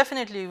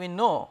definitely we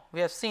know, we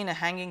have seen a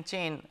hanging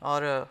chain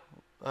or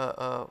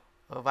a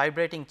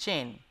vibrating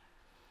chain,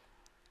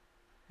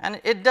 and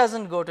it does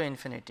not go to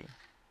infinity,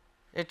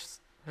 it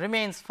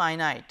remains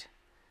finite.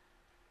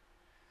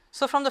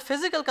 So, from the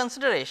physical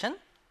consideration,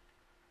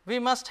 we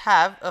must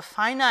have a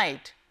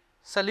finite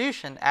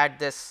solution at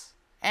this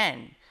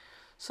end.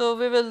 So,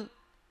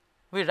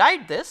 we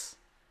write this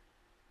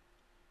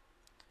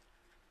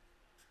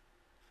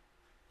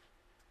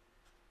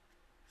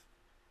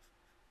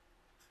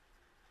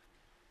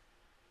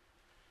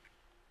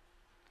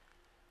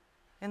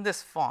in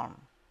this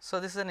form. So,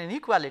 this is an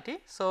inequality.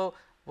 So,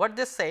 what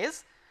this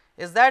says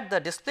is that the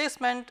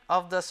displacement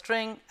of the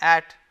string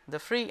at the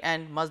free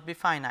end must be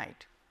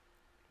finite.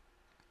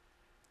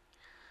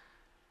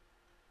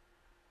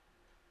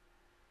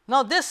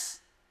 Now,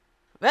 this,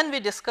 when we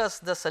discuss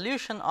the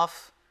solution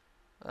of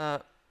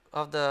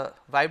the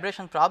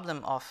vibration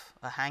problem of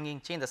a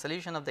hanging chain, the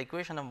solution of the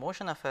equation of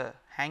motion of a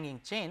hanging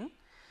chain,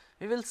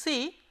 we will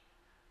see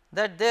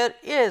that there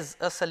is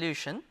a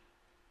solution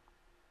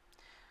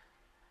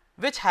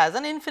which has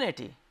an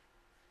infinity.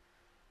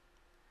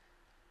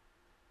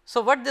 So,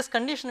 what this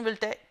condition will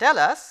tell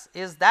us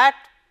is that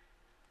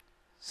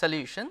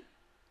solution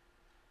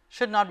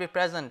should not be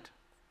present,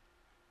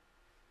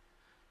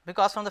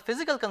 because from the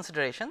physical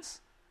considerations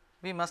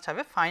we must have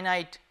a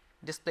finite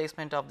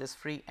displacement of this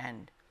free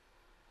end.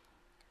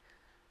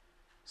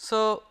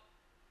 So,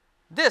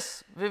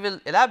 this we will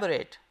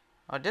elaborate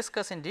or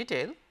discuss in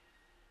detail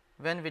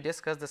when we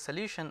discuss the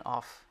solution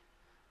of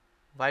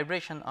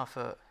vibration of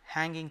a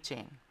hanging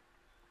chain.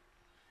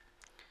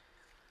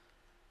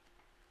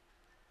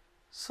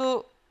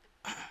 So,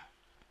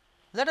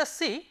 let us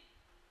see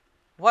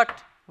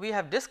what we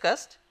have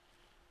discussed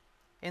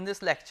in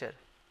this lecture.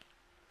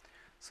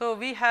 So,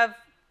 we have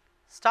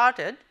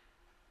started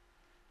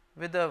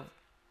with the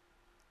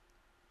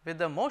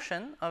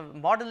motion of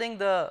modeling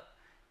the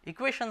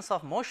equations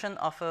of motion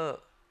of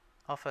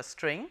a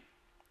string,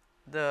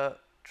 the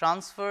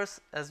transverse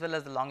as well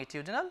as the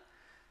longitudinal.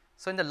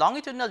 So, in the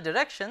longitudinal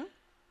direction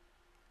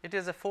it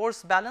is a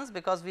force balance,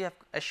 because we have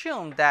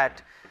assumed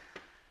that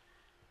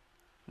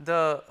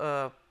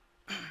the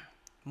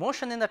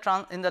motion in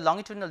the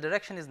longitudinal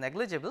direction is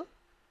negligible.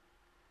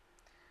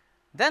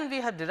 Then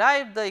we have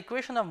derived the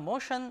equation of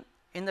motion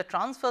in the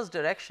transverse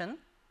direction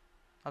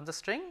of the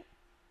string,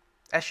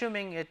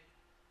 assuming it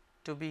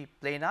to be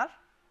planar.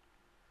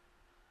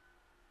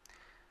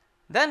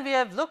 Then we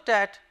have looked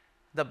at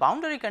the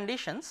boundary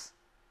conditions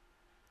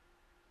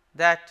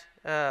that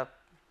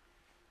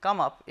come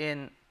up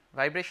in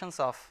vibrations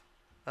of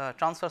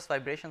transverse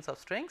vibrations of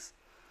strings.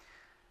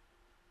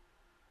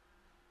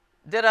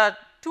 There are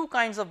two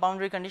kinds of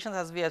boundary conditions,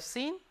 as we have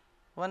seen.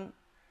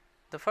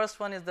 The first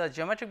one is the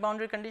geometric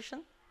boundary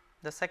condition,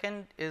 the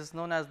second is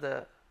known as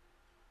the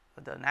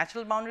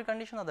natural boundary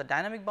condition or the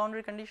dynamic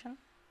boundary condition.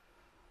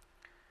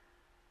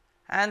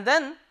 And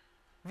then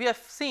we have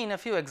seen a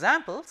few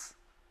examples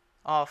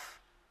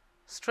of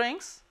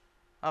strings,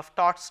 of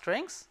taut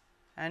strings,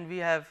 and we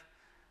have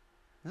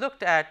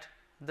looked at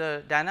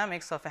the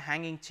dynamics of a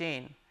hanging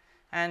chain,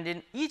 and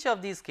in each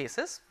of these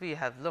cases we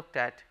have looked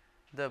at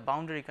the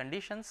boundary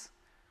conditions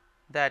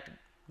that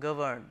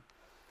govern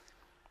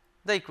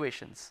the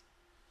equations,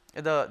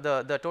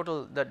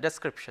 the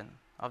description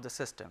of the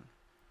system.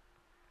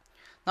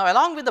 Now,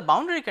 along with the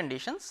boundary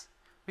conditions,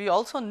 we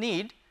also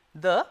need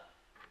the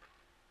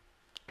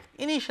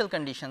initial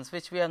conditions,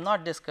 which we have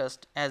not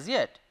discussed as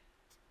yet.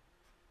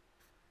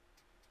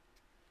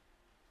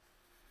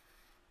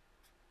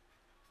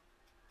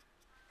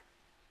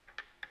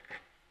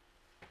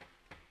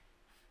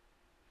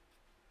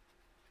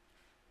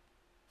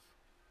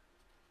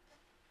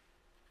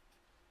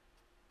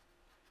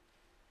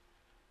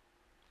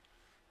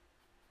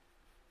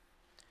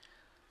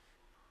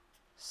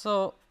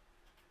 So,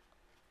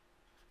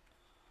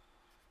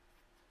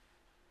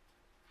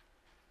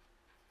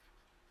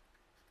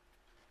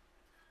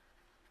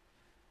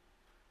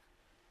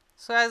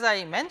 as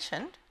I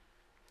mentioned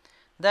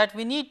that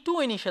we need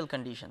two initial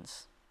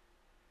conditions.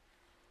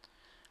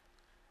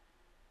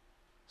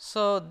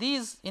 So,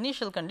 these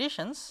initial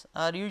conditions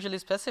are usually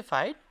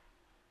specified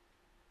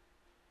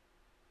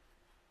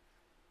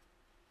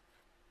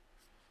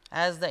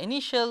as the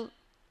initial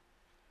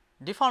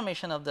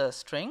deformation of the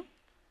string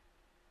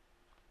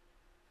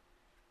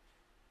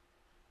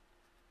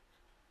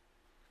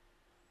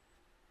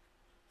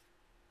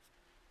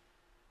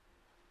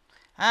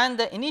and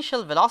the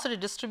initial velocity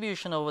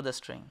distribution over the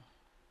string.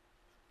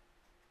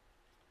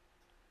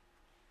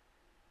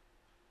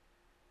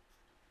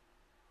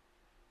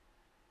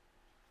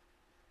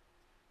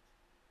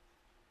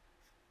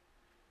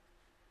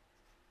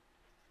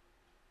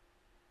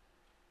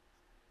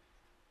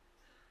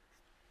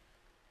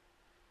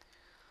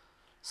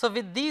 So,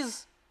 with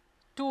these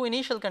two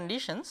initial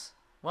conditions,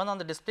 one on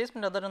the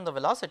displacement, other on the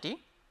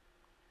velocity,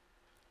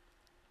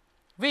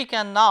 we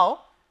can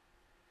now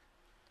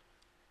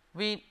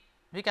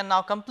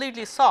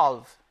completely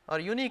solve or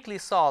uniquely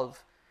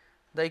solve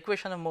the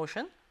equation of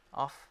motion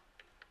of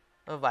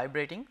a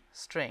vibrating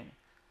string.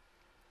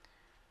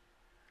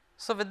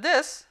 So, with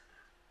this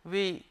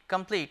we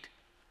complete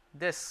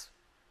this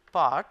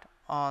part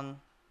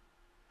on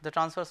the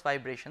transverse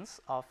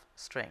vibrations of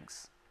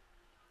strings.